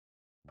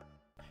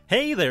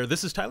Hey there,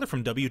 this is Tyler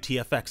from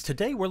WTFX.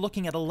 Today we're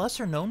looking at a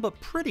lesser known but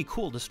pretty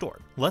cool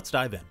distort. Let's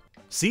dive in.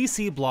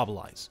 CC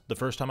Blobbylize. The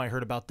first time I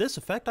heard about this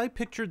effect, I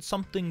pictured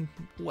something,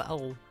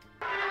 well...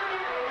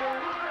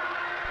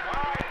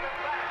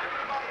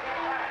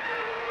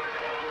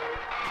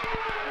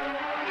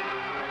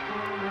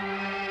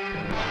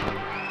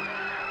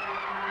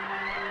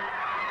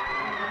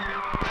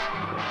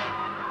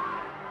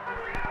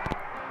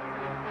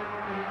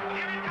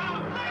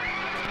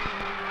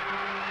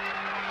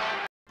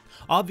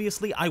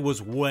 Obviously, I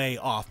was way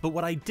off, but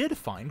what I did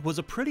find was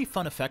a pretty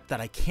fun effect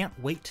that I can't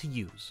wait to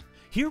use.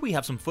 Here we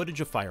have some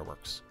footage of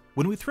fireworks.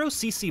 When we throw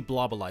CC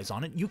Blobbylize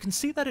on it, you can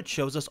see that it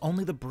shows us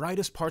only the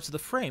brightest parts of the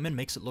frame and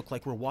makes it look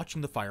like we're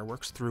watching the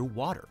fireworks through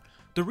water.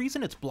 The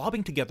reason it's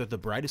blobbing together the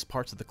brightest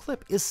parts of the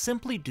clip is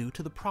simply due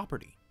to the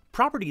property.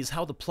 Property is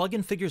how the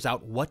plugin figures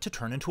out what to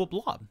turn into a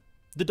blob.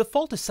 The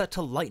default is set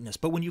to lightness,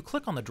 but when you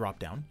click on the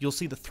dropdown, you'll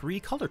see the three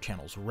color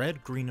channels,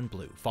 red, green, and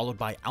blue, followed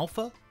by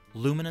alpha,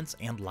 luminance,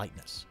 and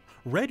lightness.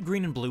 Red,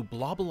 green, and blue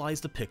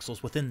blobbylize the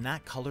pixels within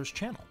that color's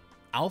channel.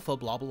 Alpha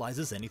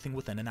blobbylises anything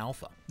within an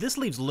alpha. This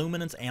leaves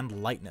luminance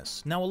and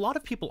lightness. Now, a lot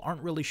of people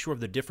aren't really sure of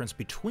the difference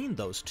between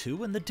those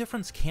two, and the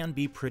difference can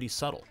be pretty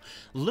subtle.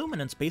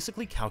 Luminance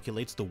basically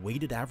calculates the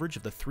weighted average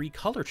of the three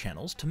color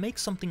channels to make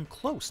something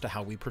close to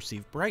how we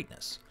perceive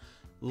brightness.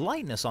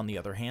 Lightness, on the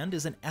other hand,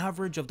 is an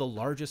average of the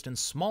largest and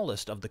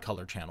smallest of the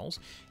color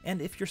channels,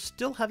 and if you're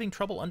still having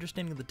trouble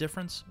understanding the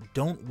difference,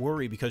 don't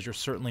worry because you're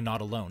certainly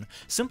not alone.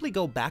 Simply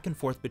go back and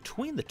forth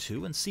between the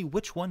two and see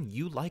which one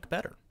you like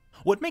better.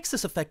 What makes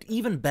this effect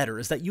even better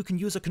is that you can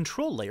use a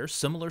control layer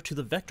similar to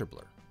the vector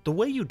blur. The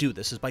way you do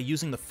this is by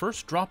using the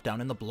first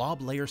dropdown in the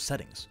blob layer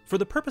settings. For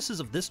the purposes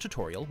of this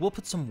tutorial, we'll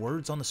put some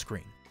words on the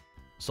screen.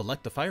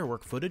 Select the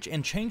firework footage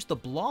and change the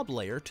blob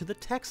layer to the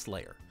text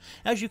layer.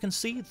 As you can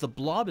see, the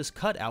blob is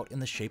cut out in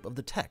the shape of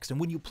the text, and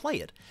when you play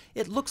it,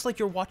 it looks like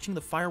you're watching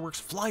the fireworks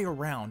fly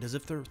around as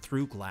if they're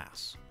through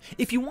glass.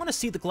 If you want to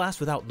see the glass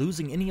without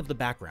losing any of the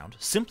background,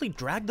 simply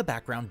drag the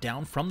background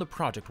down from the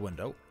project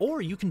window,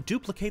 or you can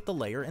duplicate the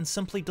layer and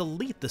simply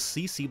delete the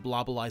CC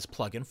Blobbylize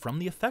plugin from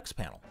the effects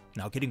panel.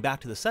 Now getting back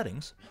to the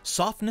settings,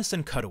 Softness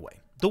and Cutaway.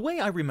 The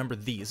way I remember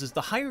these is the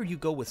higher you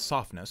go with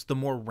softness, the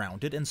more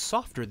rounded and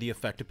softer the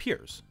effect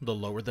appears. The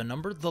lower the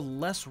number, the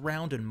less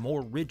round and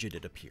more rigid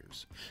it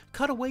appears.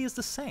 Cutaway is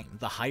the same.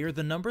 The higher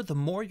the number, the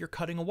more you're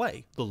cutting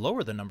away. The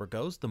lower the number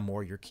goes, the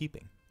more you're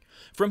keeping.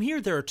 From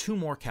here, there are two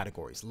more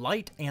categories,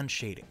 light and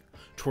shading.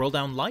 Twirl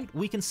down light,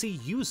 we can see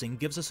using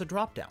gives us a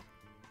dropdown.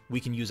 We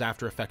can use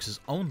After Effects'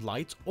 own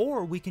lights,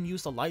 or we can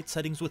use the light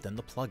settings within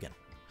the plugin.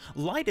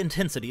 Light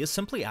intensity is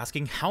simply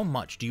asking how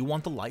much do you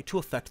want the light to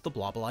affect the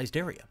blobbyalized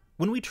area.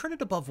 When we turn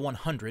it above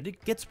 100,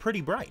 it gets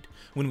pretty bright.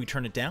 When we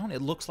turn it down,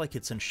 it looks like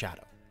it's in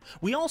shadow.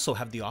 We also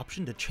have the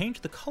option to change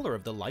the color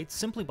of the light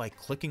simply by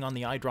clicking on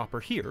the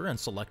eyedropper here and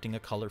selecting a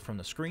color from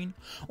the screen,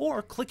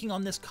 or clicking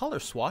on this color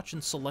swatch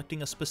and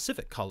selecting a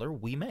specific color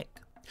we make.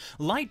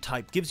 Light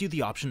type gives you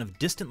the option of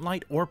distant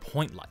light or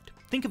point light.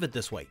 Think of it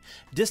this way,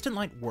 distant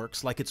light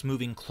works like it's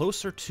moving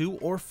closer to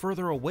or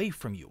further away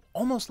from you,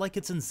 almost like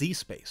it's in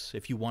Z-space,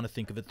 if you want to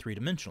think of it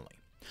three-dimensionally.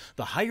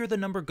 The higher the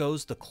number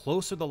goes, the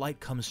closer the light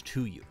comes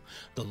to you.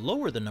 The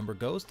lower the number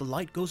goes, the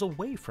light goes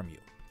away from you.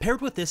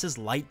 Paired with this is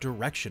light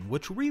direction,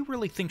 which we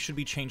really think should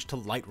be changed to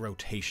light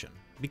rotation,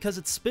 because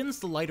it spins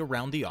the light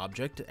around the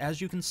object,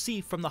 as you can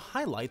see from the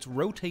highlights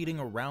rotating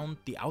around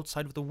the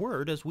outside of the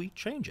word as we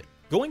change it.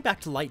 Going back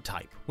to light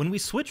type, when we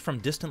switch from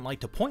distant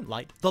light to point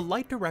light, the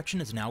light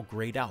direction is now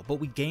grayed out, but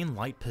we gain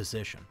light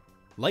position.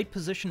 Light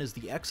position is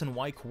the X and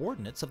Y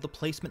coordinates of the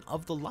placement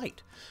of the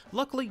light.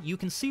 Luckily, you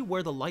can see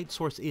where the light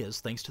source is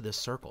thanks to this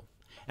circle.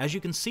 As you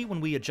can see,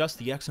 when we adjust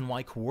the X and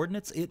Y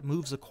coordinates, it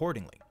moves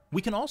accordingly.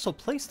 We can also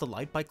place the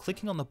light by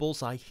clicking on the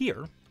bullseye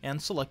here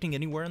and selecting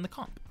anywhere in the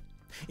comp.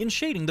 In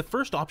shading, the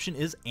first option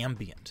is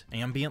Ambient.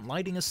 Ambient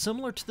lighting is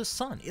similar to the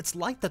sun. It's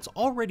light that's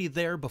already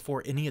there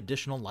before any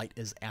additional light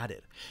is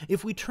added.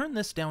 If we turn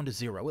this down to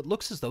 0, it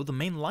looks as though the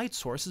main light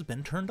source has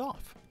been turned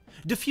off.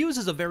 Diffuse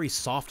is a very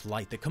soft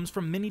light that comes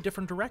from many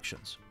different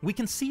directions. We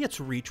can see its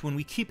reach when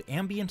we keep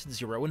Ambient at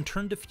 0 and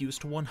turn Diffuse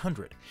to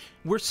 100.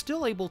 We're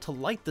still able to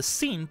light the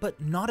scene,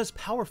 but not as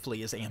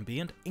powerfully as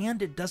Ambient,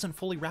 and it doesn't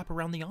fully wrap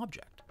around the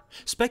object.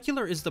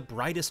 Specular is the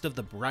brightest of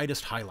the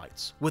brightest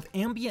highlights. With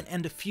Ambient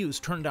and Diffuse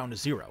turned down to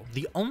 0,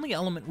 the only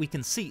element we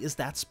can see is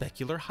that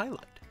specular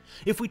highlight.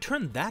 If we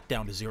turn that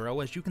down to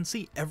 0, as you can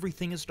see,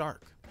 everything is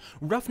dark.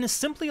 Roughness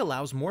simply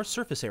allows more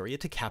surface area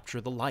to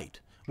capture the light.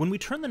 When we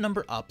turn the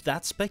number up,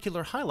 that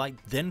specular highlight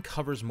then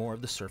covers more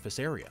of the surface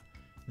area.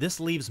 This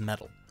leaves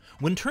metal.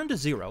 When turned to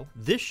 0,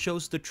 this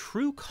shows the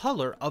true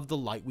color of the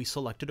light we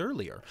selected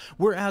earlier,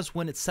 whereas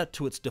when it's set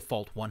to its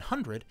default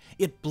 100,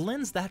 it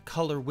blends that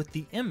color with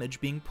the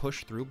image being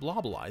pushed through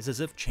Blobbylize as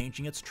if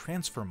changing its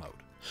transfer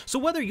mode. So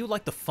whether you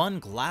like the fun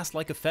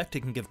glass-like effect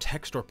it can give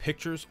text or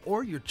pictures,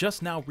 or you're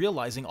just now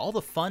realizing all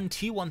the fun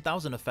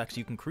T1000 effects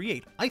you can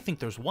create, I think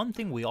there's one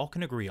thing we all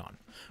can agree on.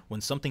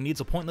 When something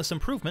needs a pointless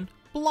improvement,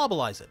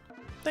 Blobbylize it.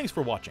 Thanks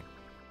for watching.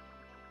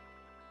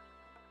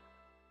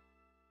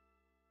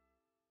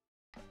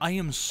 I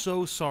am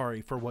so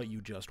sorry for what you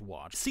just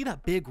watched. See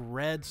that big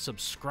red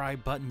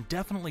subscribe button?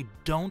 Definitely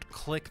don't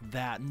click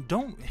that, and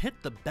don't hit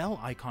the bell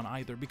icon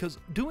either, because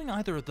doing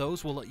either of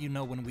those will let you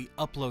know when we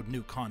upload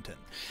new content.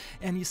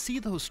 And you see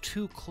those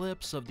 2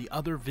 clips of the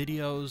other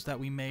videos that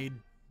we made?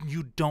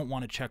 You don't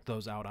want to check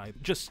those out either.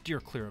 Just steer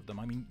clear of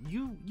them. I mean,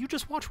 you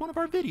just watched one of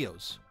our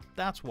videos.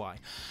 That's why.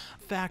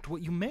 In fact,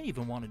 what you may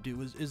even want to do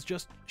is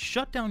just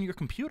shut down your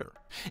computer.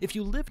 If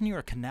you live near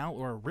a canal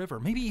or a river,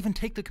 maybe even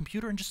take the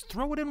computer and just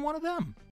throw it in one of them.